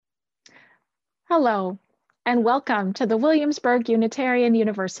Hello, and welcome to the Williamsburg Unitarian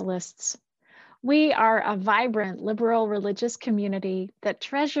Universalists. We are a vibrant liberal religious community that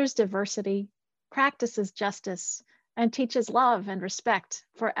treasures diversity, practices justice, and teaches love and respect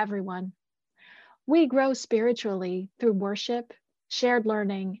for everyone. We grow spiritually through worship, shared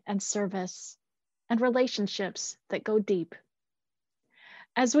learning, and service, and relationships that go deep.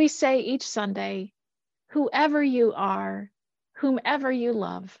 As we say each Sunday, whoever you are, whomever you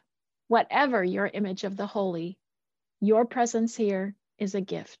love, whatever your image of the holy, your presence here is a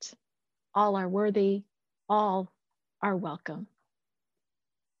gift. All are worthy, all are welcome.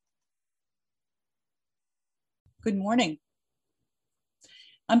 Good morning.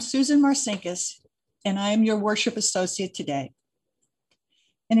 I'm Susan Marcinkus, and I am your worship associate today.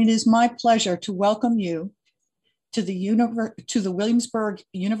 And it is my pleasure to welcome you to the Williamsburg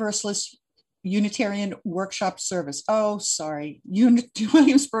Universalist Unitarian Workshop Service. Williamsburg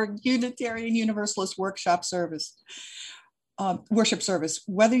Unitarian Universalist Workshop Service. Worship service.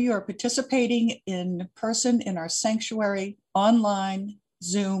 Whether you are participating in person in our sanctuary, online,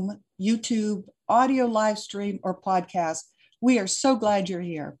 Zoom, YouTube, audio live stream, or podcast, we are so glad you're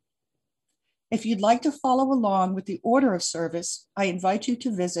here. If you'd like to follow along with the order of service, I invite you to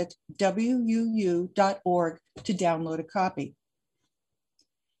visit wuu.org to download a copy.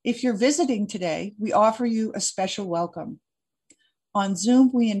 If you're visiting today, we offer you a special welcome. On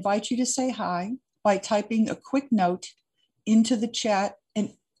Zoom, we invite you to say hi by typing a quick note into the chat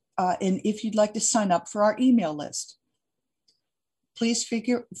and if you'd like to sign up for our email list. Please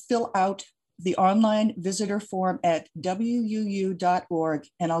fill out the online visitor form at wuu.org,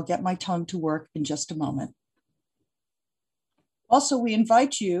 and I'll get my tongue to work in just a moment. Also, we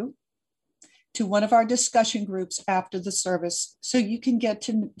invite you to one of our discussion groups after the service so we can get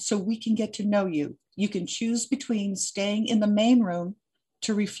to know you. You can choose between staying in the main room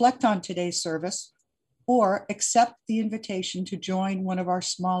to reflect on today's service or accept the invitation to join one of our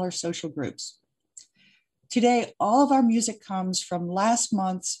smaller social groups. Today, all of our music comes from last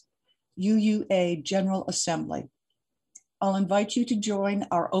month's UUA General Assembly. I'll invite you to join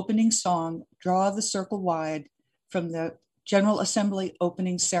our opening song, Draw the Circle Wide, from the General Assembly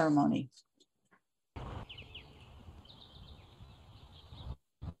opening ceremony.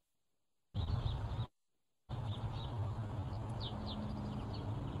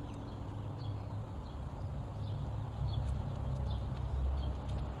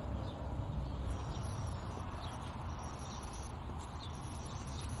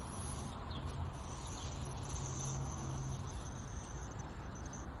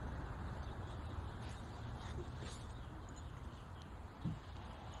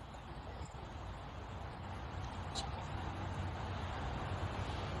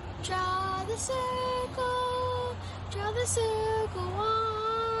 Draw the circle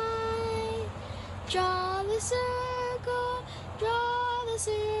wide. Draw the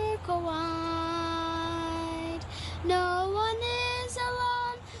circle wide. No one is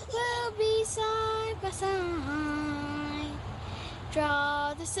alone, we'll be side by side.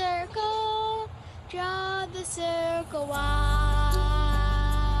 Draw the circle wide. Draw the circle wide.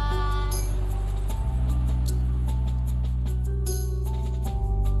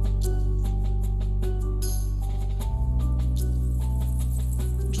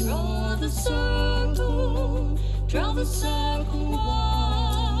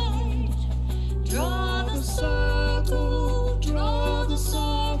 Draw the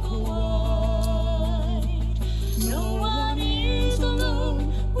circle wide. No one is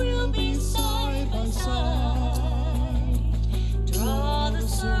alone, we'll be side by side. Draw the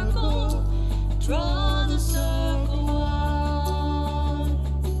circle wide.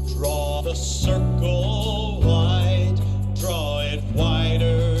 Draw the circle wide, draw it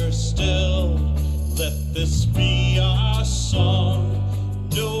wider still. Let this be our song.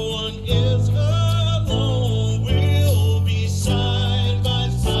 No one is alone. We'll be side by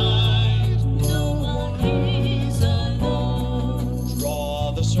side. No one is alone.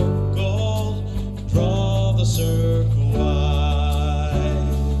 Draw the circle wide. Draw the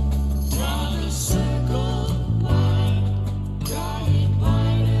circle wide. Draw it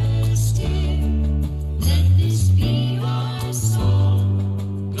wider still. Let this be our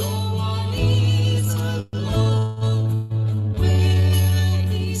song. No one is alone. We'll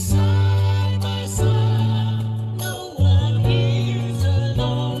be side by side. No one is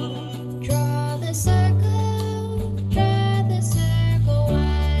alone. Draw the circle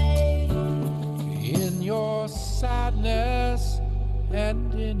wide. In your sadness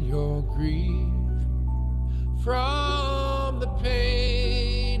and in your grief, from the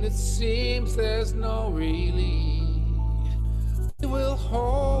pain it seems there's no relief. We will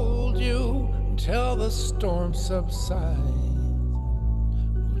hold you till the storm subsides.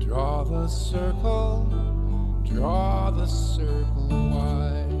 We'll draw the circle wide.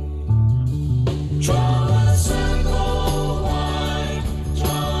 Draw the circle wide,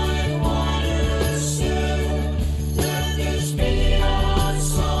 draw it wider still. Let this be our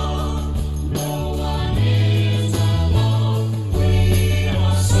song. No one is alone. We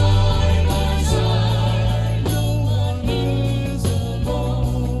are side by side. No one is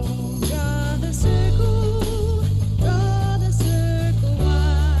alone. Draw the circle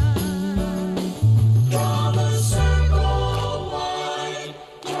wide. Draw the circle wide,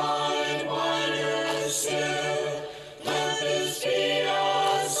 draw it wider still. Let this be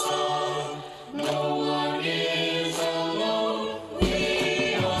our song. No one is alone.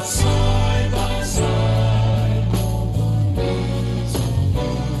 We are side by side. No one is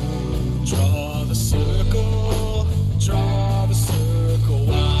alone. Draw the circle wide. Draw the circle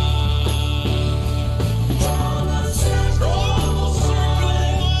wide, draw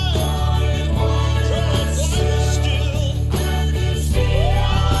it wider still. Let this be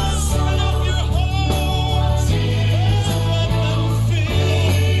our song. No one is alone.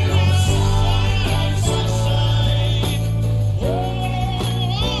 We are side by side.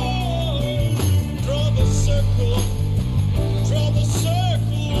 Draw the circle wide.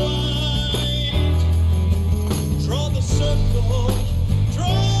 Draw the circle wide. Draw the circle wide.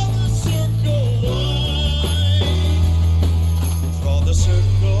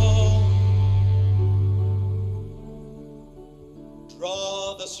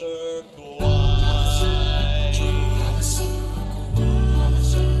 Draw the circle. Draw the circle wide.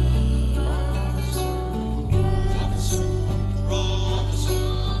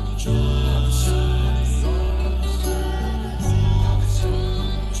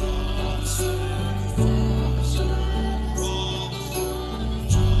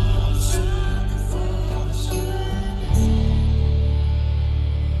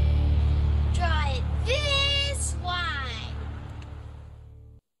 Draw it this wide.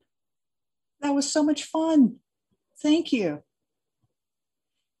 That was so much fun. Thank you.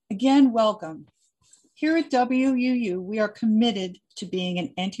 Again, welcome. Here at WUU, we are committed to being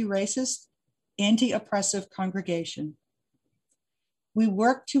an anti-racist, anti-oppressive congregation. We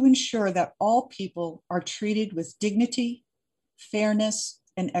work to ensure that all people are treated with dignity, fairness,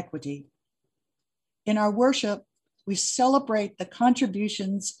 and equity. In our worship, we celebrate the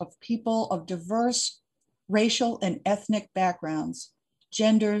contributions of people of diverse racial and ethnic backgrounds,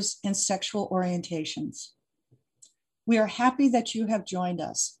 genders, and sexual orientations. We are happy that you have joined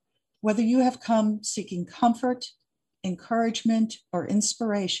us, whether you have come seeking comfort, encouragement, or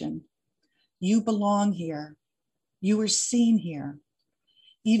inspiration. You belong here. You are seen here,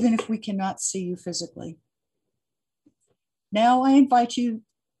 even if we cannot see you physically. Now I invite you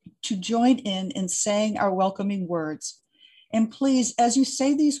to join in saying our welcoming words. And please, as you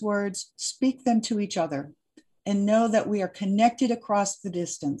say these words, speak them to each other and know that we are connected across the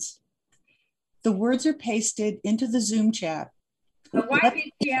distance. The words are pasted into the Zoom chat. But why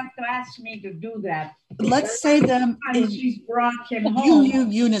did she have to ask me to do that? Let's say them in She's brought him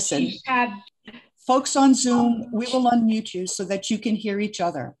home. unison. She's had Folks on Zoom, we will unmute you so that you can hear each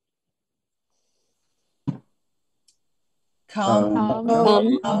other. Come,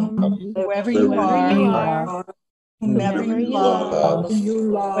 whoever you are, whomever you love,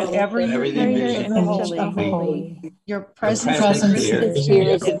 whatever your Everything image is of the holy, your presence is here here.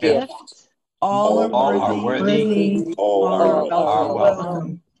 is a gift. All All are are worthy. worthy. All are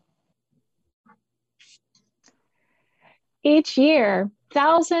welcome. Each year,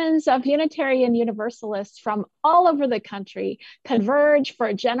 thousands of Unitarian Universalists from all over the country converge for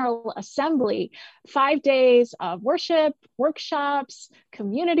a General Assembly, 5 days of worship, workshops,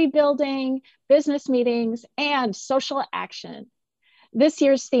 community building, business meetings, and social action. This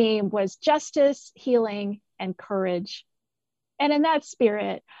year's theme was justice, healing, and courage. And in that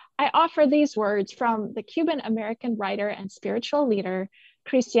spirit, I offer these words from the Cuban-American writer and spiritual leader,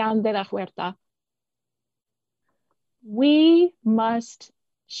 Cristian de la Huerta. We must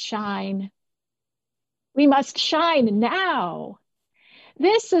shine. We must shine now.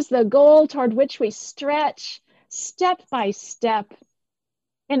 This is the goal toward which we stretch step by step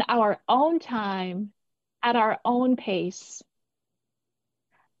in our own time, at our own pace.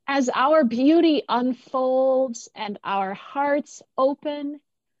 As our beauty unfolds and our hearts open,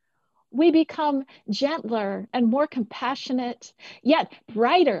 we become gentler and more compassionate, yet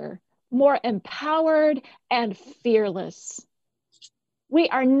brighter, more empowered and fearless. We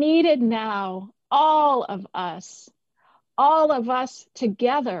are needed now, all of us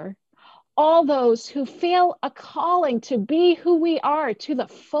together, all those who feel a calling to be who we are to the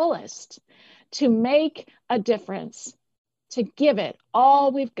fullest, to make a difference, to give it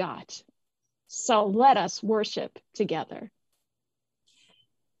all we've got. So let us worship together.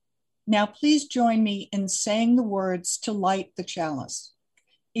 Now, please join me in saying the words to light the chalice.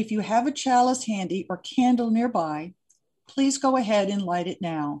 If you have a chalice handy or candle nearby, please go ahead and light it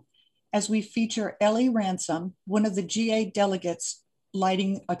now as we feature Ellie Ransom, one of the GA delegates,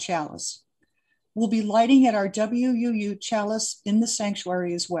 lighting a chalice. We'll be lighting at our WUU chalice in the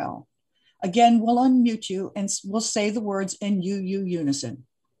sanctuary as well. Again, we'll unmute you and we'll say the words in UU unison.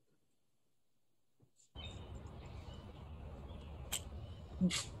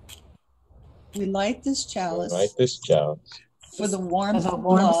 We light this chalice Light this chalice for the warmth of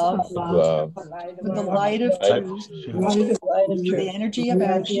warmth love, of with love, for the light of light, truth, for the energy of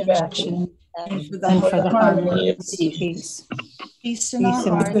action, and for the and for the harmony of peace. peace. peace in our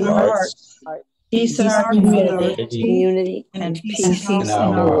Peace in hearts, our hearts, Peace in our community, and peace peace in in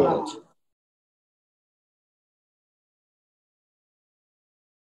our our world. world.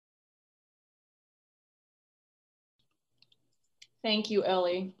 Thank you,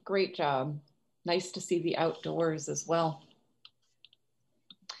 Ellie. Great job. Nice to see the outdoors as well.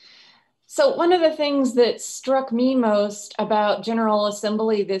 So one of the things that struck me most about General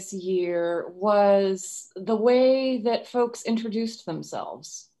Assembly this year was the way that folks introduced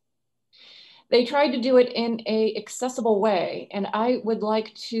themselves. They tried to do it in an accessible way, and I would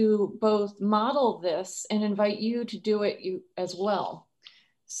like to both model this and invite you to do it as well.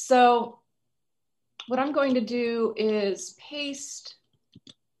 So what I'm going to do is paste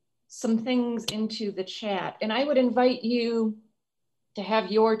some things into the chat, and I would invite you to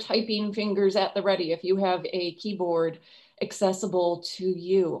have your typing fingers at the ready if you have a keyboard accessible to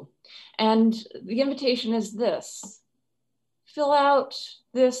you. And the invitation is this: fill out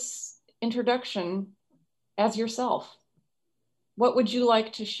this introduction as yourself. What would you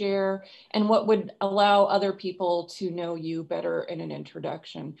like to share, and what would allow other people to know you better in an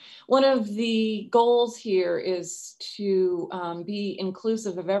introduction? One of the goals here is to be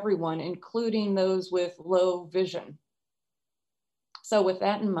inclusive of everyone, including those with low vision. So with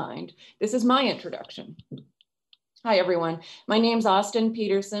that in mind, this is my introduction. Hi, everyone. My name's Austin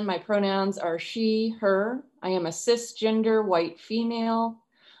Peterson. My pronouns are she, her. I am a cisgender white female.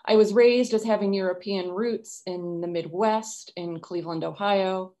 I was raised as having European roots in the Midwest in Cleveland,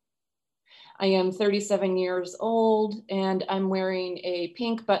 Ohio. I am 37 years old, and I'm wearing a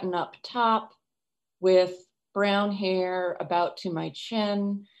pink button-up top with brown hair about to my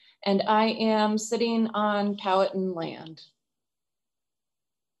chin, and I am sitting on Powhatan land.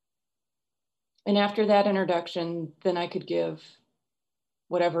 And after that introduction, then I could give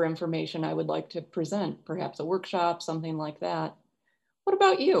whatever information I would like to present, perhaps a workshop, something like that. What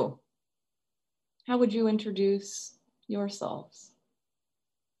about you? How would you introduce yourselves?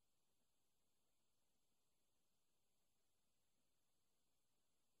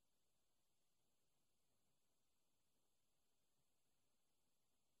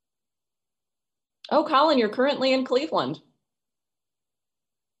 Oh, Colin, you're currently in Cleveland.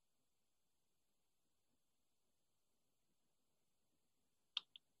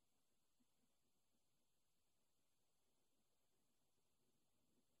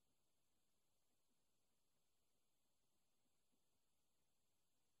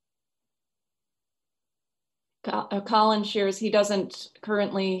 Colin shares he doesn't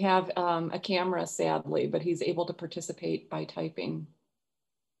currently have a camera, sadly, but he's able to participate by typing.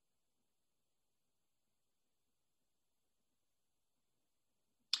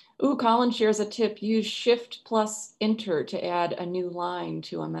 Ooh, Colin shares a tip: use Shift plus Enter to add a new line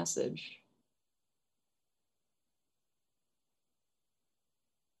to a message.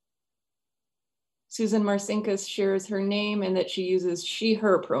 Susan Marcinkus shares her name and that she uses she,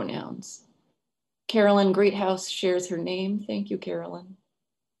 her pronouns. Carolyn Greathouse shares her name. Thank you, Carolyn.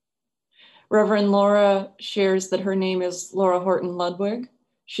 Reverend Laura shares that her name is Laura Horton Ludwig.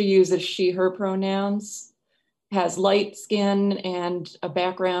 She uses she, her pronouns, has light skin and a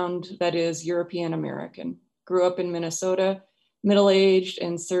background that is European American. Grew up in Minnesota, middle-aged,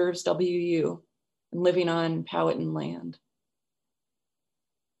 and serves WU, and living on Powhatan land.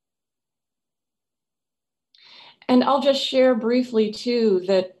 And I'll just share briefly too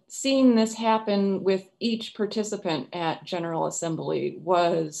that seeing this happen with each participant at General Assembly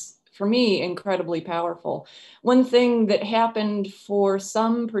was, for me, incredibly powerful. One thing that happened for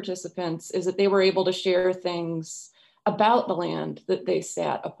some participants is that they were able to share things about the land that they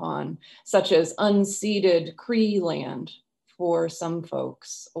sat upon, such as unceded Cree land for some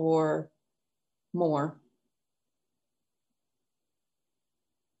folks, or more.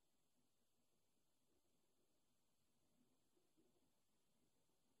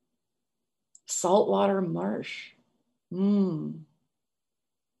 saltwater marsh. Thank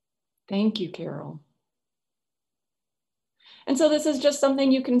you, Carol. And so this is just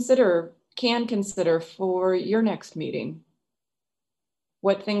something you can consider for your next meeting.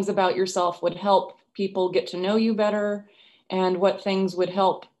 What things about yourself would help people get to know you better, and what things would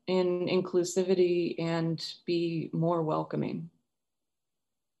help in inclusivity and be more welcoming.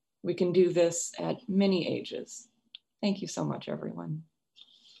 We can do this at many ages. Thank you so much, everyone.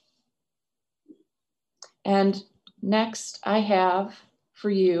 And next, I have for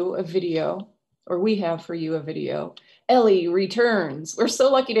you a video, or we have for you a video. Ellie returns. We're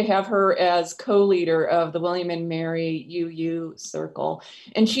so lucky to have her as co-leader of the William and Mary UU Circle.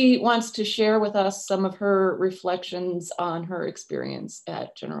 And she wants to share with us some of her reflections on her experience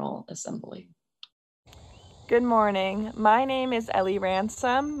at General Assembly. Good morning. My name is Ellie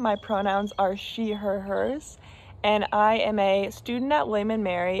Ransom. My pronouns are she, her, hers. And I am a student at William and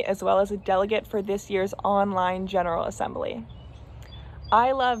Mary, as well as a delegate for this year's online General Assembly.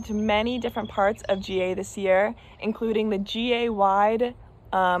 I loved many different parts of GA this year, including the GA-wide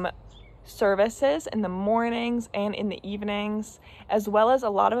services in the mornings and in the evenings, as well as a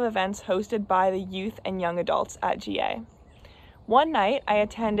lot of events hosted by the youth and young adults at GA. One night, I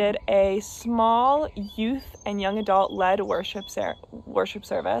attended a small youth and young adult-led worship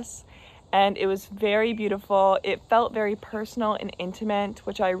service, and it was very beautiful. It felt very personal and intimate,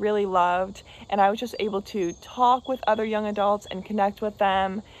 which I really loved, and I was just able to talk with other young adults and connect with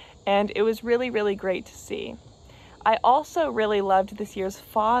them, and it was really, really great to see. I also really loved this year's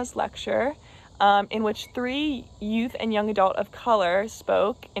FOSS lecture, in which 3 youth and young adult of color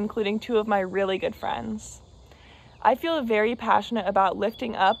spoke, including 2 of my really good friends. I feel very passionate about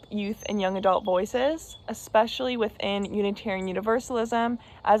lifting up youth and young adult voices, especially within Unitarian Universalism,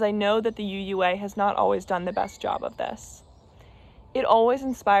 as I know that the UUA has not always done the best job of this. It always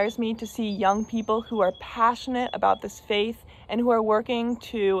inspires me to see young people who are passionate about this faith and who are working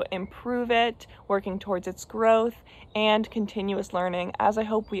to improve it, working towards its growth and continuous learning, as I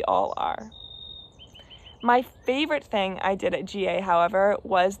hope we all are. My favorite thing I did at GA, however,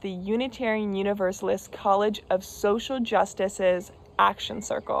 was the Unitarian Universalist College of Social Justice's Action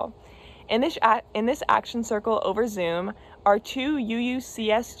Circle. In this Action Circle over Zoom, our 2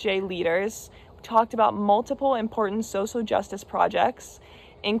 UUCSJ leaders talked about multiple important social justice projects,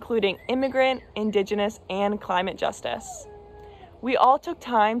 including immigrant, indigenous, and climate justice. We all took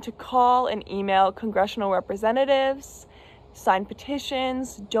time to call and email congressional representatives, sign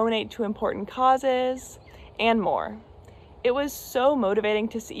petitions, donate to important causes, and more. It was so motivating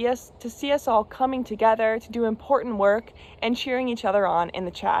to see us all coming together to do important work and cheering each other on in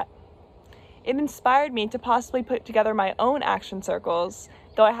the chat. It inspired me to possibly put together my own action circles,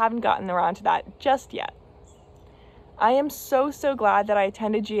 though I haven't gotten around to that just yet. I am so glad that I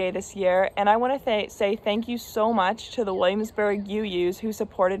attended GA this year, and I want to say thank you so much to the Williamsburg UUs who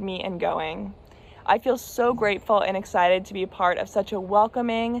supported me in going. I feel so grateful and excited to be a part of such a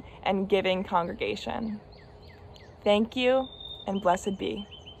welcoming and giving congregation. Thank you, and blessed be.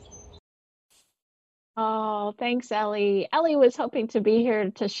 Oh, thanks, Ellie. Ellie was hoping to be here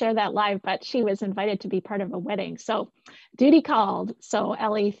to share that live, but she was invited to be part of a wedding, so duty called. So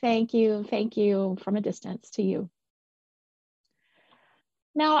Ellie, thank you from a distance to you.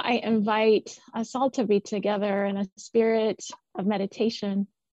 Now I invite us all to be together in a spirit of meditation,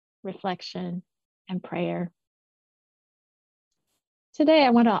 reflection, and prayer. Today, I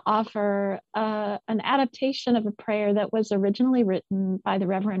want to offer an adaptation of a prayer that was originally written by the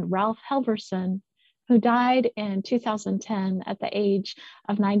Reverend Ralph Helverson, who died in 2010 at the age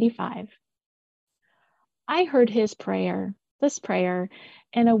of 95. I heard this prayer,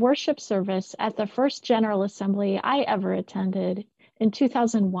 in a worship service at the first General Assembly I ever attended in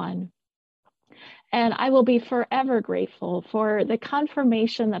 2001. And I will be forever grateful for the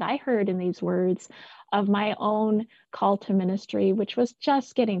confirmation that I heard in these words of my own call to ministry, which was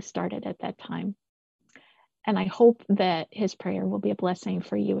just getting started at that time. And I hope that his prayer will be a blessing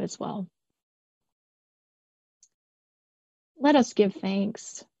for you as well. Let us give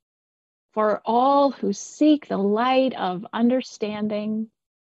thanks for all who seek the light of understanding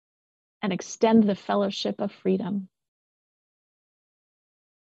and extend the fellowship of freedom.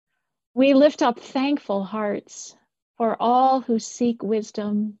 We lift up thankful hearts for all who seek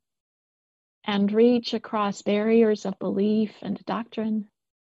wisdom and reach across barriers of belief and doctrine,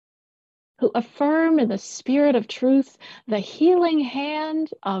 who affirm in the spirit of truth the healing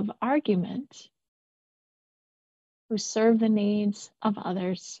hand of argument, who serve the needs of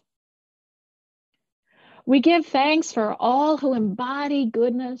others. We give thanks for all who embody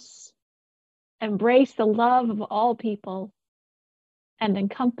goodness, embrace the love of all people, and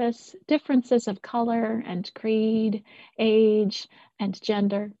encompass differences of color and creed, age, and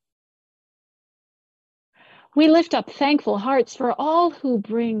gender. We lift up thankful hearts for all who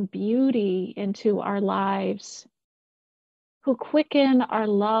bring beauty into our lives, who quicken our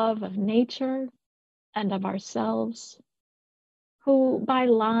love of nature and of ourselves, who by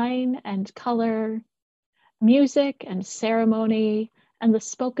line and color, music and ceremony, and the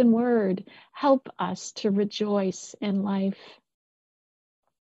spoken word help us to rejoice in life.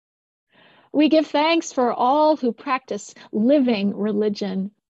 We give thanks for all who practice living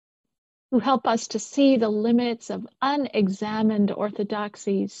religion, who help us to see the limits of unexamined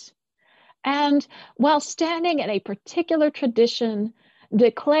orthodoxies, and while standing in a particular tradition,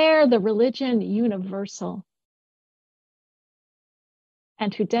 declare the religion universal,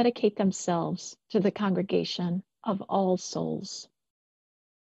 and who dedicate themselves to the congregation of all souls.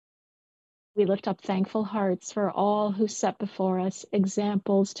 We lift up thankful hearts for all who set before us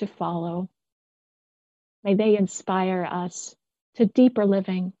examples to follow. May they inspire us to deeper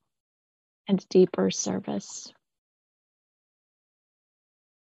living and deeper service.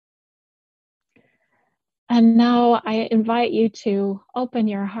 And now I invite you to open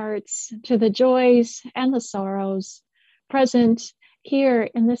your hearts to the joys and the sorrows present here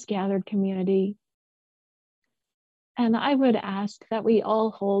in this gathered community. And I would ask that we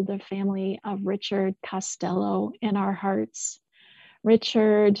all hold the family of Richard Costello in our hearts.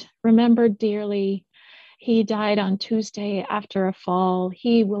 Richard, remembered dearly, he died on Tuesday after a fall.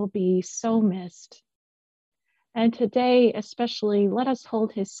 He will be so missed. And today, especially, let us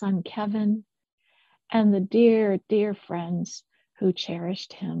hold his son, Kevin, and the dear, dear friends who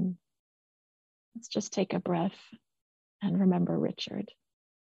cherished him. Let's just take a breath and remember Richard.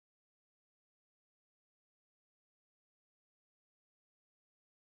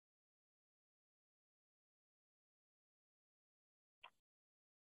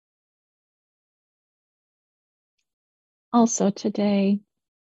 Also today,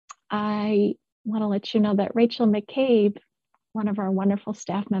 I want to let you know that Rachel McCabe, one of our wonderful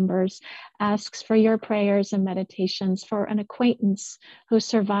staff members, asks for your prayers and meditations for an acquaintance who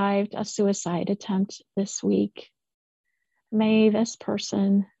survived a suicide attempt this week. May this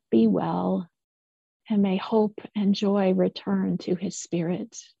person be well, and may hope and joy return to his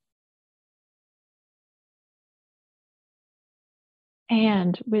spirit.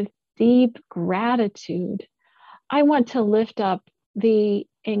 And with deep gratitude, I want to lift up the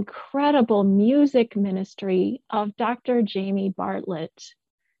incredible music ministry of Dr. Jamie Bartlett,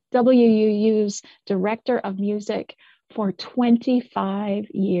 WUU's Director of Music for 25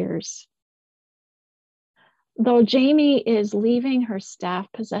 years. Though Jamie is leaving her staff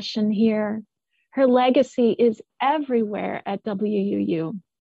position here, her legacy is everywhere at WUU.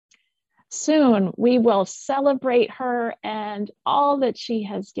 Soon we will celebrate her and all that she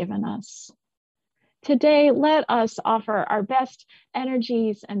has given us. Today, let us offer our best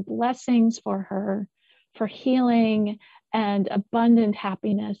energies and blessings for her, for healing and abundant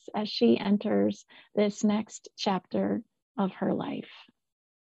happiness as she enters this next chapter of her life.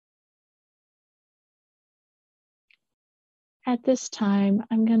 At this time,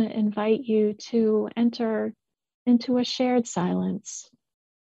 I'm going to invite you to enter into a shared silence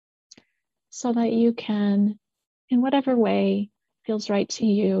so that you can, in whatever way feels right to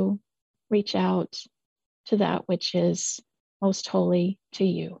you, reach out to that which is most holy to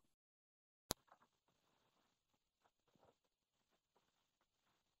you.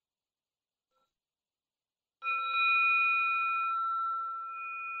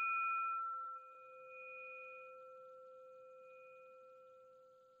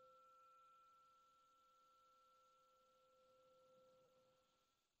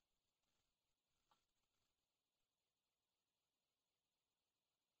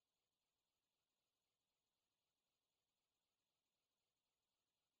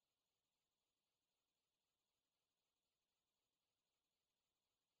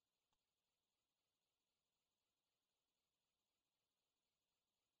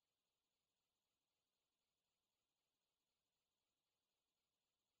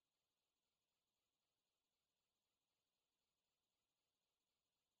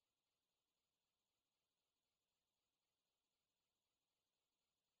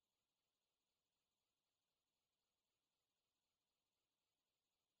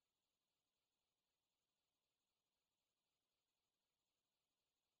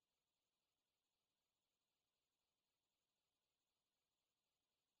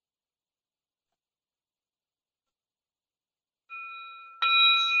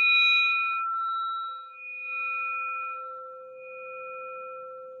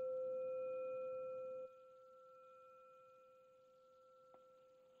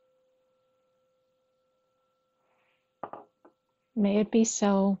 May it be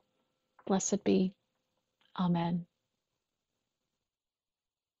so. Blessed be. Amen.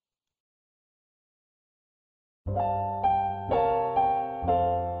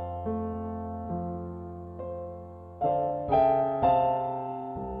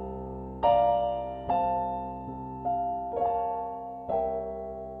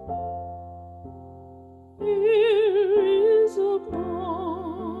 There is a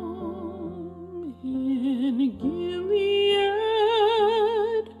balm in Gilead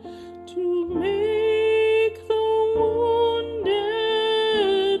to make the wounded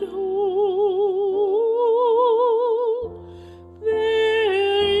whole. There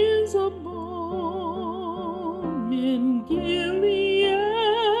is a balm in Gilead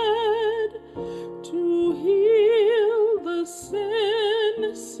to heal the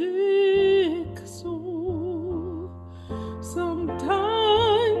sin-sick soul.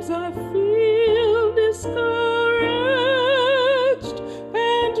 Sometimes I feel discouraged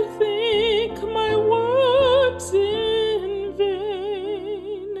and think my work's in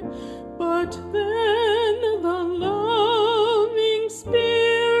vain, but then the loving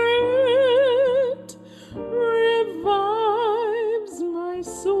Spirit revives my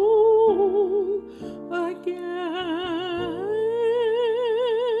soul again.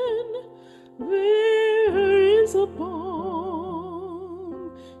 There is a balm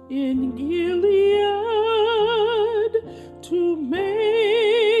in Gilead to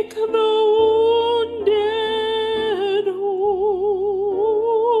make the wounded whole.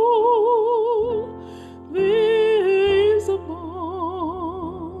 There is a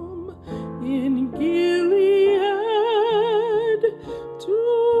balm in Gilead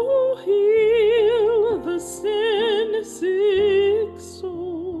to heal the sin-sick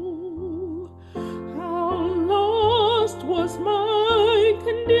soul. How lost was my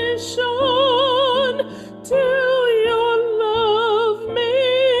condition till your love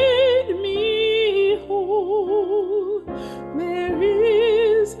made me whole. There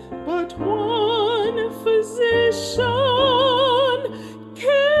is but one physician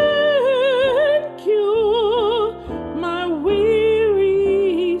can cure my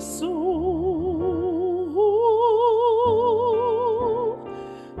weary soul.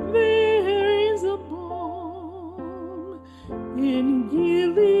 There is a balm in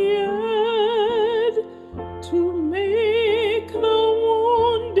Gilead to make the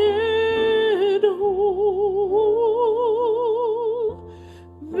wounded whole.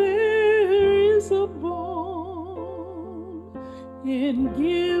 There is a balm in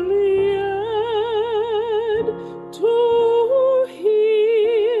Gilead to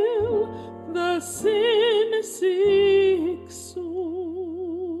heal the sin-sick soul.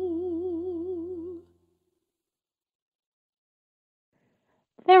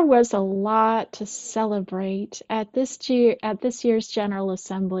 There was a lot to celebrate at this year's General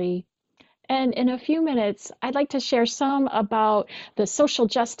Assembly. And in a few minutes, I'd like to share some about the social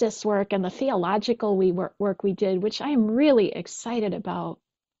justice work and the theological work we did, which I am really excited about.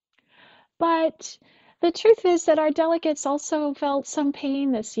 But the truth is that our delegates also felt some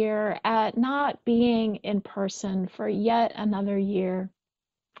pain this year at not being in person for yet another year.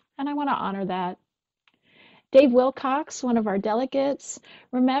 And I want to honor that. Dave Wilcox, one of our delegates,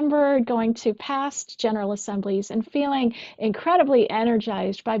 remembered going to past General Assemblies and feeling incredibly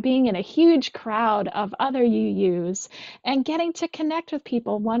energized by being in a huge crowd of other UUs and getting to connect with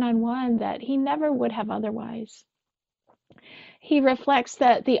people one-on-one that he never would have otherwise. He reflects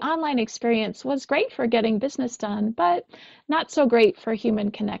that the online experience was great for getting business done, but not so great for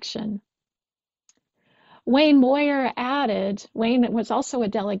human connection. Wayne Moyer added, Wayne was also a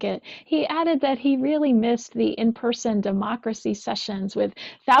delegate, he added that he really missed the in-person democracy sessions with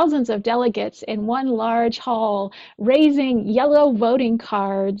thousands of delegates in one large hall, raising yellow voting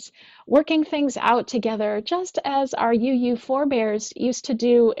cards, working things out together, just as our UU forebears used to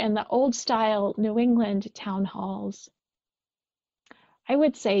do in the old-style New England town halls. I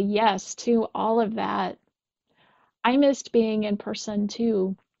would say yes to all of that. I missed being in person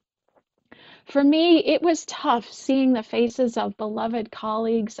too. For me, it was tough seeing the faces of beloved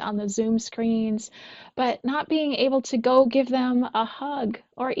colleagues on the Zoom screens, but not being able to go give them a hug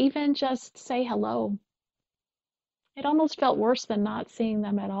or even just say hello. It almost felt worse than not seeing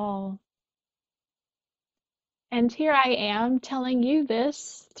them at all. And here I am telling you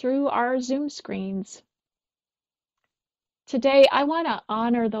this through our Zoom screens. Today, I want to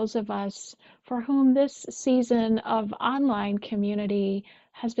honor those of us for whom this season of online community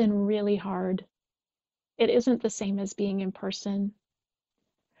has been really hard. It isn't the same as being in person.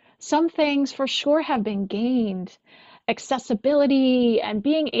 Some things for sure have been gained. Accessibility and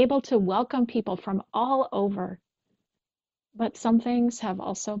being able to welcome people from all over. but some things have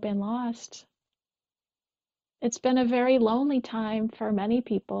also been lost. It's been a very lonely time for many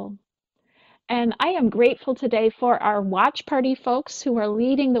people. And I am grateful today for our watch party folks who are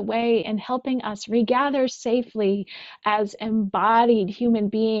leading the way in helping us regather safely as embodied human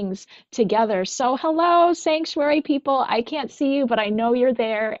beings together. So hello, sanctuary people. I can't see you, but I know you're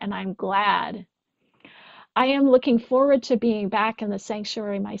there and I'm glad. I am looking forward to being back in the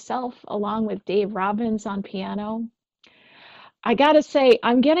sanctuary myself, along with Dave Robbins on piano. I gotta say,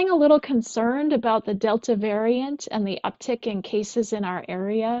 I'm getting a little concerned about the Delta variant and the uptick in cases in our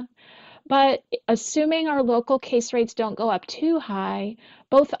area. But assuming our local case rates don't go up too high,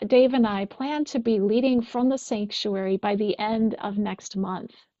 both Dave and I plan to be leading from the sanctuary by the end of next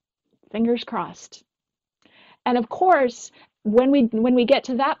month. Fingers crossed. And of course, when we get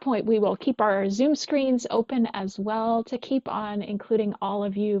to that point, we will keep our Zoom screens open as well to keep on including all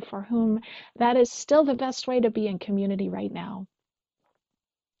of you for whom that is still the best way to be in community right now.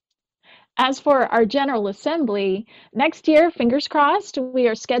 As for our General Assembly, next year, fingers crossed, we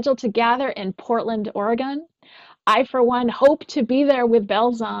are scheduled to gather in Portland, Oregon. I, for one, hope to be there with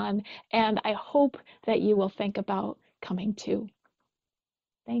bells on, and I hope that you will think about coming too.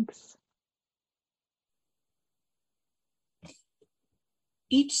 Thanks.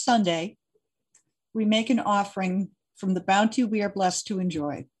 Each Sunday, we make an offering from the bounty we are blessed to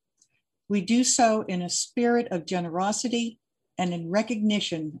enjoy. We do so in a spirit of generosity and in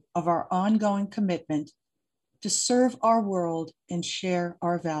recognition of our ongoing commitment to serve our world and share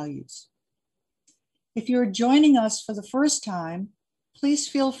our values. If you're joining us for the first time, please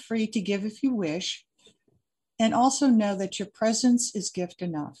feel free to give if you wish, and also know that your presence is gift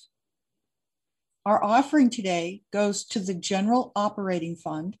enough. Our offering today goes to the General Operating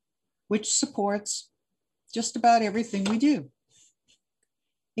Fund, which supports just about everything we do.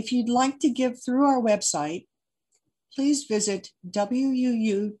 If you'd like to give through our website, please visit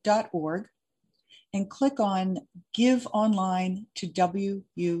wuu.org and click on Give Online to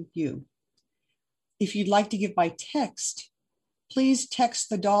WUU. If you'd like to give by text, please text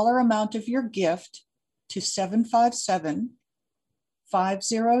the dollar amount of your gift to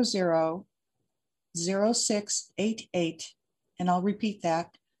 757-500-0688, and I'll repeat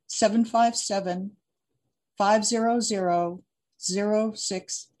that,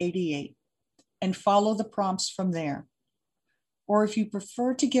 757-500-0688, and follow the prompts from there. Or if you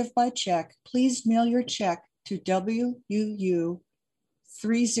prefer to give by check, please mail your check to WUU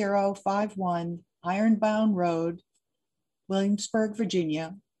 3051 Ironbound Road, Williamsburg,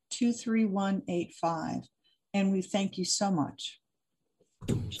 Virginia, 23185. And we thank you so much.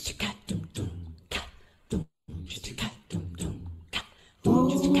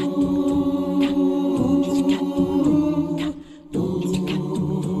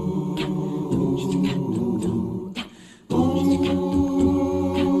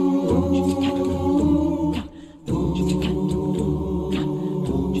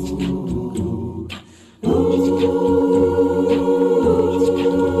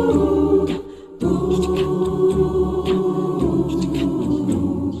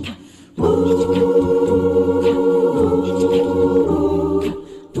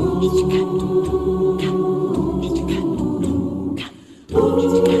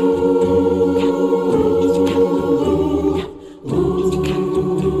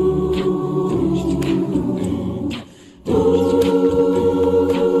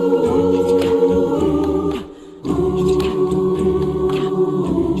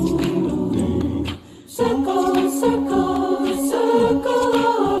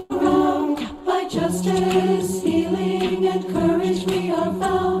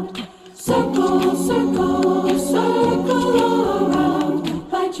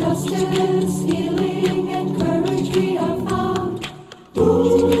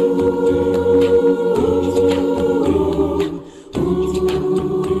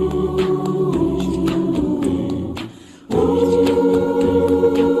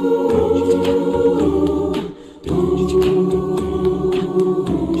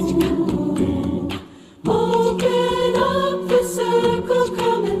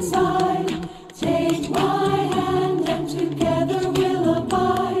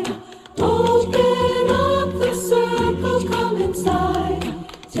 Oh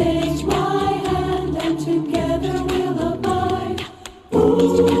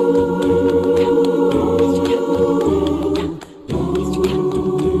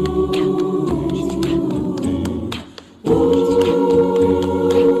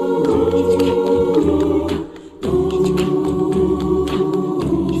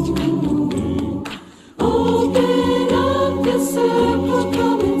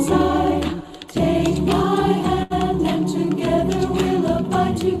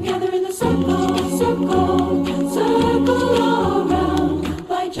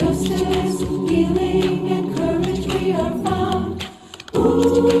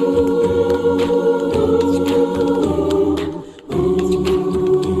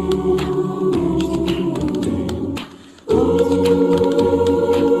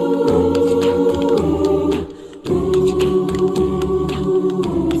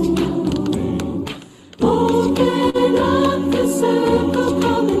Open up the circle,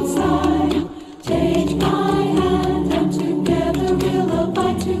 come inside. Take my hand and together we'll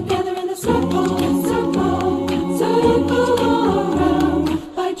abide together in the circle, circle, circle all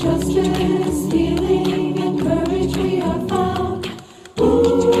around. By justice, healing, and courage we are found.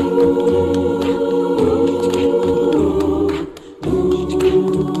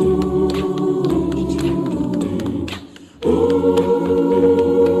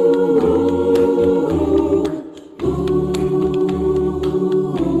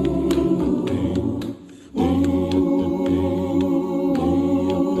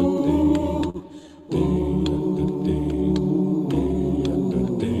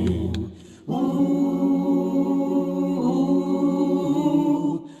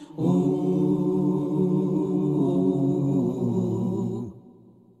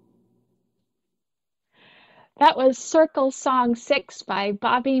 That was Circle Song 6 by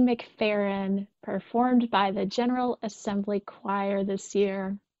Bobby McFerrin, performed by the General Assembly Choir this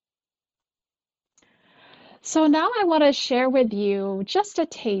year. So now I want to share with you just a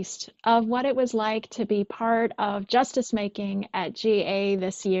taste of what it was like to be part of justice making at GA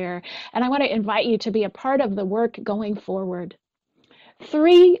this year. And I want to invite you to be a part of the work going forward.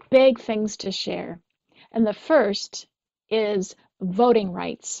 3 big things to share. And the first is voting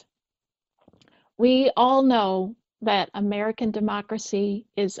rights. We all know that American democracy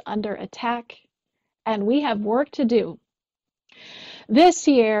is under attack, and we have work to do. This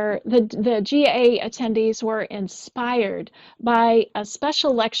year, the GA attendees were inspired by a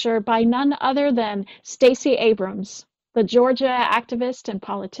special lecture by none other than Stacey Abrams, the Georgia activist and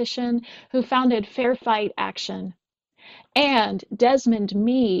politician who founded Fair Fight Action, and Desmond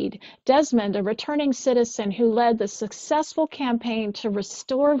Meade. Desmond, a returning citizen who led the successful campaign to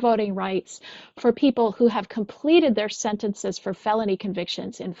restore voting rights for people who have completed their sentences for felony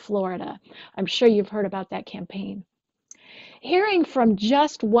convictions in Florida. I'm sure you've heard about that campaign. Hearing from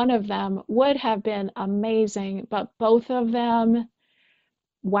just one of them would have been amazing, but both of them,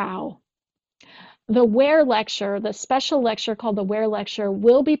 wow. The Ware Lecture, the special lecture called the Ware Lecture,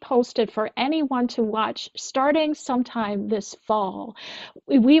 will be posted for anyone to watch starting sometime this fall.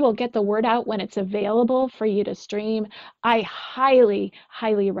 We will get the word out when it's available for you to stream. I highly,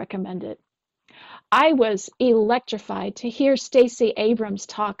 highly recommend it. I was electrified to hear Stacey Abrams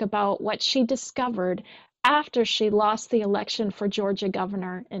talk about what she discovered after she lost the election for Georgia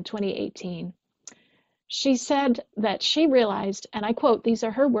governor in 2018. She said that she realized, and I quote, these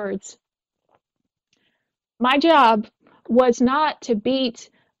are her words, "My job was not to beat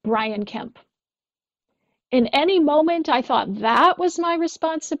Brian Kemp. In any moment I thought that was my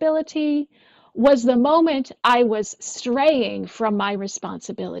responsibility was the moment I was straying from my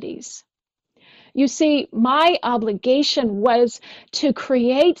responsibilities. You see, my obligation was to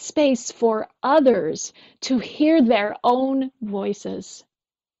create space for others to hear their own voices.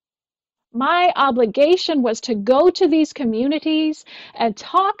 My obligation was to go to these communities and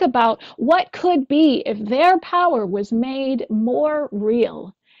talk about what could be if their power was made more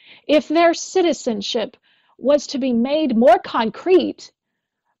real, if their citizenship was to be made more concrete.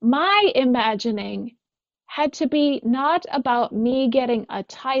 My imagining had to be not about me getting a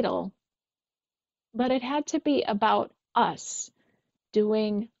title, but it had to be about us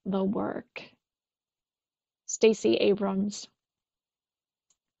doing the work." Stacey Abrams.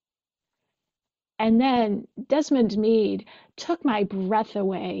 And then Desmond Meade took my breath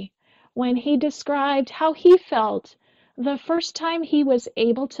away when he described how he felt the first time he was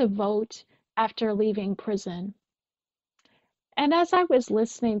able to vote after leaving prison. And as I was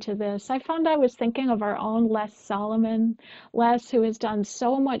listening to this, I found I was thinking of our own Les Solomon, Les, who has done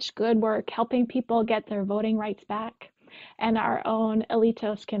so much good work helping people get their voting rights back, and our own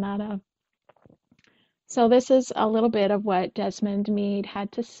Elitos Kanata. So this is a little bit of what Desmond Meade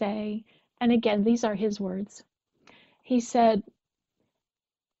had to say. And again, these are his words. He said,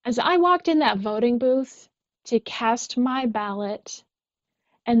 "As I walked in that voting booth to cast my ballot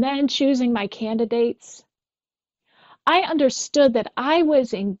and then choosing my candidates, I understood that I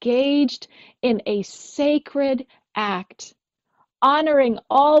was engaged in a sacred act, honoring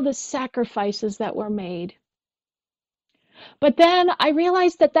all the sacrifices that were made. But then I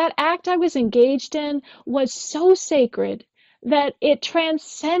realized that that act I was engaged in was so sacred that it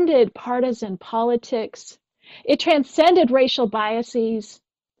transcended partisan politics, it transcended racial biases,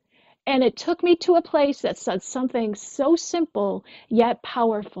 And it took me to a place that said something so simple yet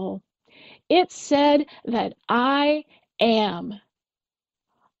powerful. It said that I am.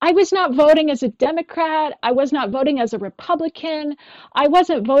 I was not voting as a Democrat. I was not voting as a Republican. I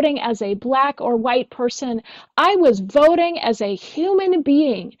wasn't voting as a black or white person. I was voting as a human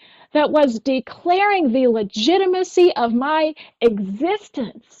being that was declaring the legitimacy of my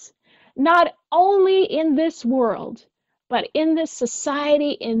existence, not only in this world, but in this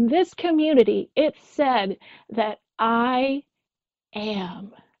society, in this community. It said that I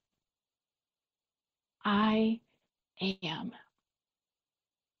am. I am.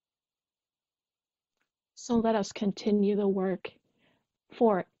 So let us continue the work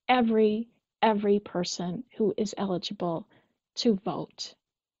for every person who is eligible to vote,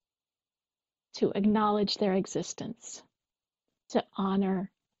 to acknowledge their existence, to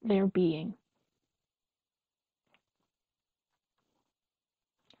honor their being.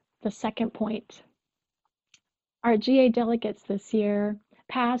 The second point, our GA delegates this year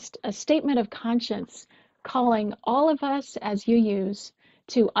passed a statement of conscience calling all of us as UUs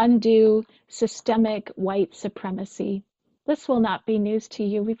to undo systemic white supremacy. This will not be news to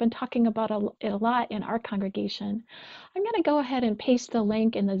you. We've been talking about it a lot in our congregation. I'm going to go ahead and paste the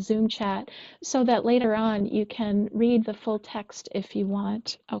link in the Zoom chat so that later on you can read the full text if you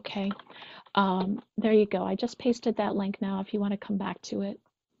want. Okay, there you go. I just pasted that link now if you want to come back to it.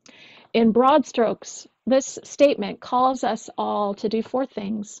 In broad strokes, this statement calls us all to do 4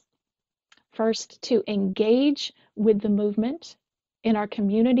 things. First, to engage with the movement in our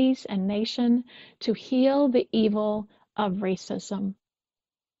communities and nation to heal the evil of racism.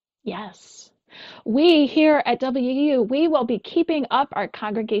 Yes, we here at WU, we will be keeping up our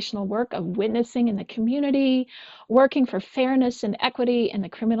congregational work of witnessing in the community, working for fairness and equity in the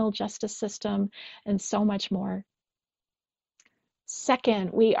criminal justice system, and so much more.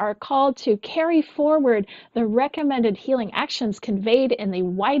 Second, we are called to carry forward the recommended healing actions conveyed in the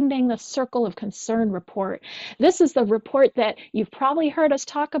Widening the Circle of Concern report. This is the report that you've probably heard us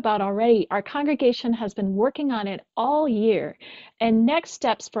talk about already. Our congregation has been working on it all year. And next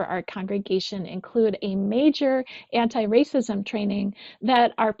steps for our congregation include a major anti-racism training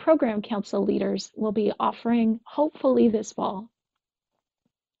that our program council leaders will be offering hopefully this fall.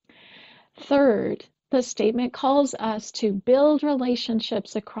 Third, the statement calls us to build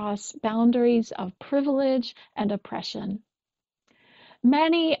relationships across boundaries of privilege and oppression.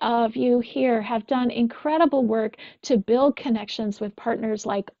 Many of you here have done incredible work to build connections with partners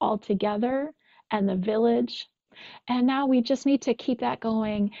like All Together and The Village, and now we just need to keep that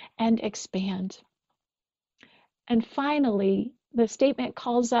going and expand. And finally, the statement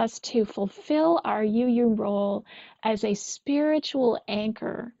calls us to fulfill our UU role as a spiritual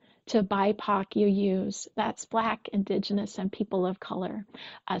anchor to BIPOC UUs, that's Black, Indigenous, and people of color,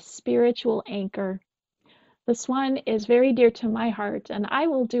 a spiritual anchor. This one is very dear to my heart, and I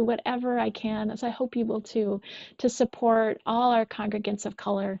will do whatever I can, as I hope you will too, to support all our congregants of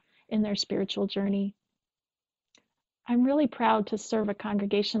color in their spiritual journey. I'm really proud to serve a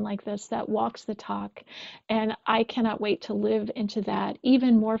congregation like this that walks the talk, and I cannot wait to live into that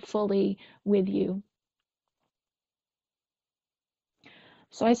even more fully with you.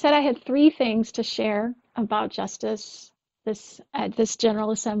 So I said I had 3 things to share about justice at this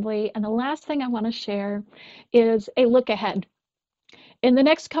General Assembly, and the last thing I want to share is a look ahead. In the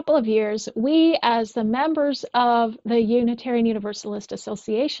next couple of years, we as the members of the Unitarian Universalist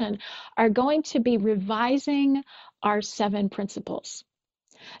Association are going to be revising our 7 principles.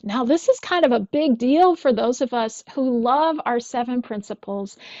 Now, this is kind of a big deal for those of us who love our 7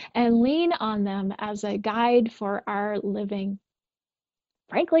 principles and lean on them as a guide for our living.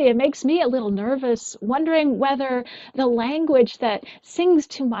 Frankly, it makes me a little nervous, wondering whether the language that sings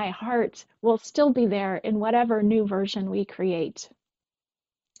to my heart will still be there in whatever new version we create.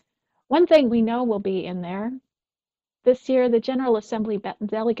 One thing we know will be in there. This year, the General Assembly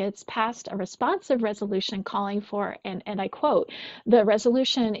delegates passed a responsive resolution calling for, and I quote, the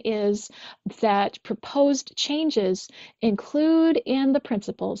resolution is that proposed changes include in the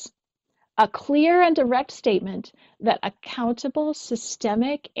principles a clear and direct statement that accountable,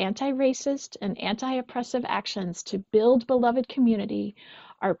 systemic, anti-racist, and anti-oppressive actions to build beloved community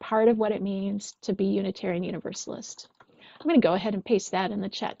are part of what it means to be Unitarian Universalist. I'm going to go ahead and paste that in the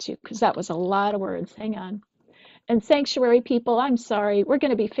chat too, because that was a lot of words. Hang on. And sanctuary people, I'm sorry. We're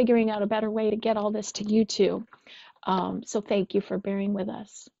going to be figuring out a better way to get all this to you too. So thank you for bearing with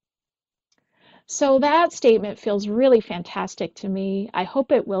us. So that statement feels really fantastic to me. I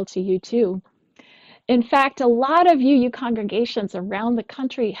hope it will to you too. In fact, a lot of UU congregations around the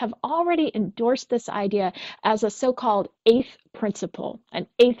country have already endorsed this idea as a so-called eighth principle, an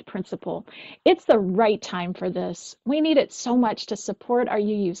eighth principle. It's the right time for this. We need it so much to support our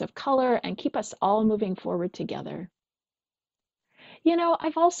UUs of color and keep us all moving forward together. You know,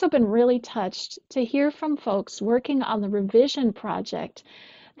 I've also been really touched to hear from folks working on the revision project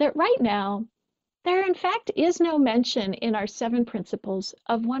that right now, there in fact is no mention in our 7 principles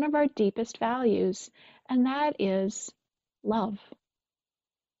of one of our deepest values, and that is love.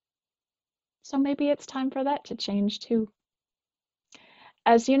 So maybe it's time for that to change too.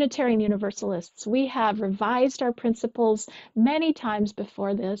 As Unitarian Universalists, we have revised our principles many times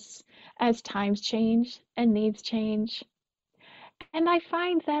before this as times change and needs change. And I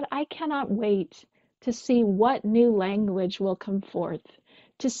find that I cannot wait to see what new language will come forth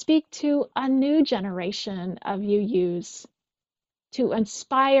to speak to a new generation of UUs, to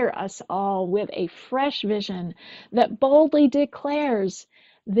inspire us all with a fresh vision that boldly declares,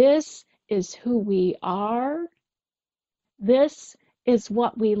 this is who we are, this is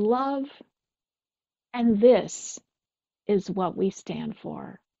what we love, and this is what we stand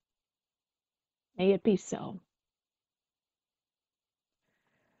for. May it be so.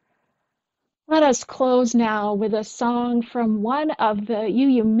 Let us close now with a song from one of the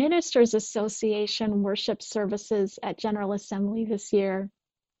UU Ministers Association worship services at General Assembly this year.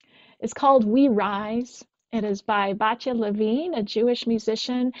 It's called We Rise. It is by Batya Levine, a Jewish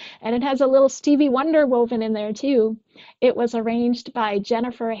musician, and it has a little Stevie Wonder woven in there too. It was arranged by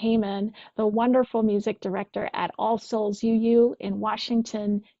Jennifer Heyman, the wonderful music director at All Souls UU in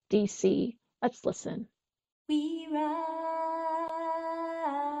Washington, D.C. Let's listen. We rise,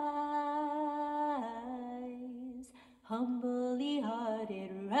 humbly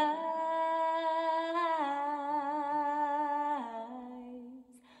hearted rise,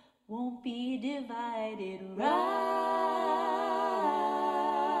 won't be divided, rise,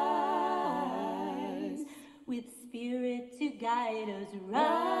 with spirit to guide us,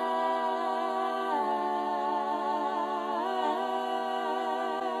 rise,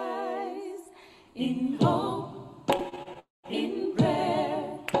 in hope, in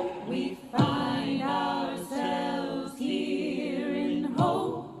prayer, we find ourselves here. In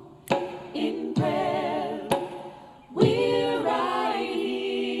hope, in prayer, we're right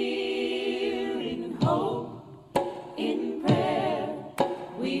here. In hope, in prayer,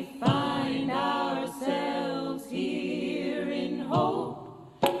 we find ourselves here. In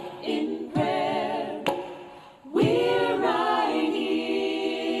hope, in prayer, we're right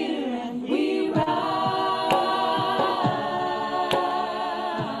here, and we rise.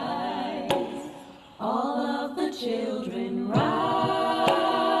 All of the children rise.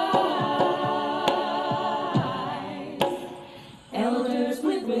 Elders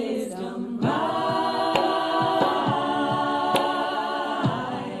with wisdom rise.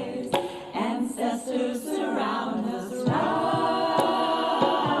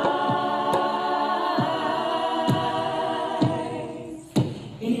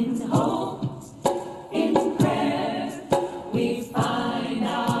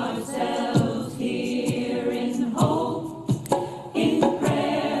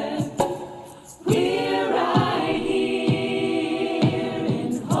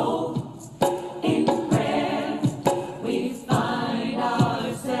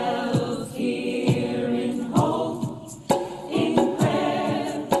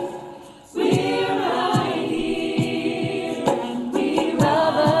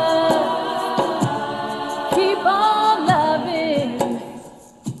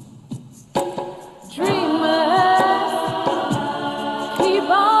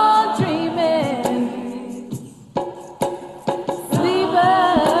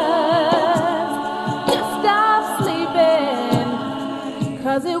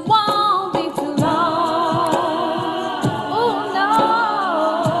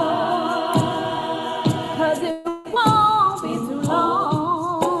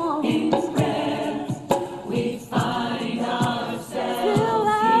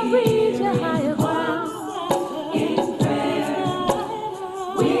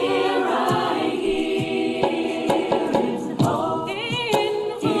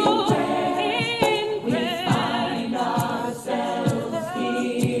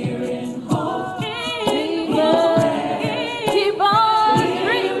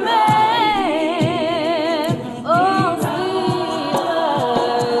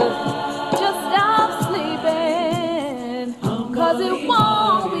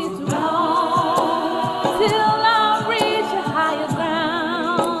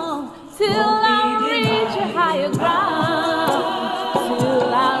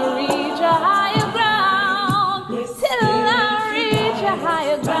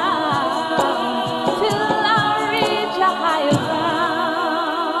 higher ground, till I reach a higher ground.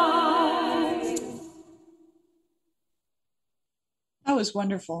 That was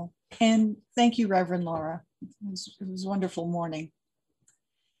wonderful. And thank you, Reverend Laura. It was a wonderful morning.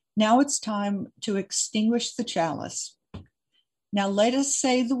 Now it's time to extinguish the chalice. Now let us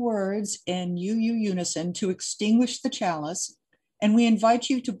say the words in unison to extinguish the chalice, and we invite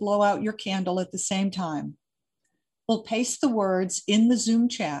you to blow out your candle at the same time. We'll paste the words in the Zoom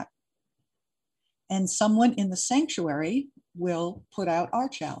chat, and someone in the sanctuary will put out our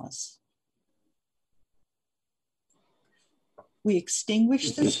chalice. We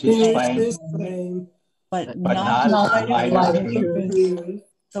extinguish this flame, but not light of truth,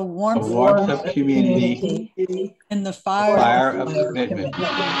 the warmth of community, and the fire of commitment.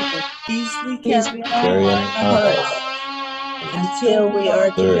 Easily carry on until we are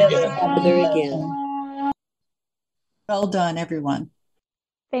together again. Well done, everyone.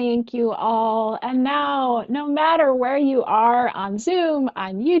 Thank you all. And now, no matter where you are on Zoom,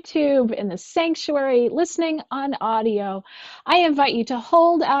 on YouTube, in the sanctuary, listening on audio, I invite you to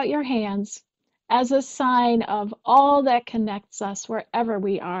hold out your hands as a sign of all that connects us wherever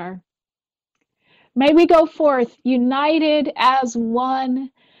we are. May we go forth united as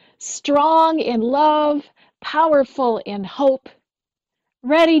one, strong in love, powerful in hope,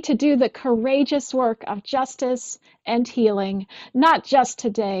 ready to do the courageous work of justice and healing, not just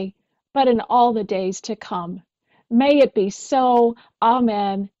today, but in all the days to come. May it be so.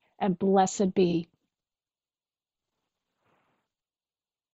 Amen, and blessed be.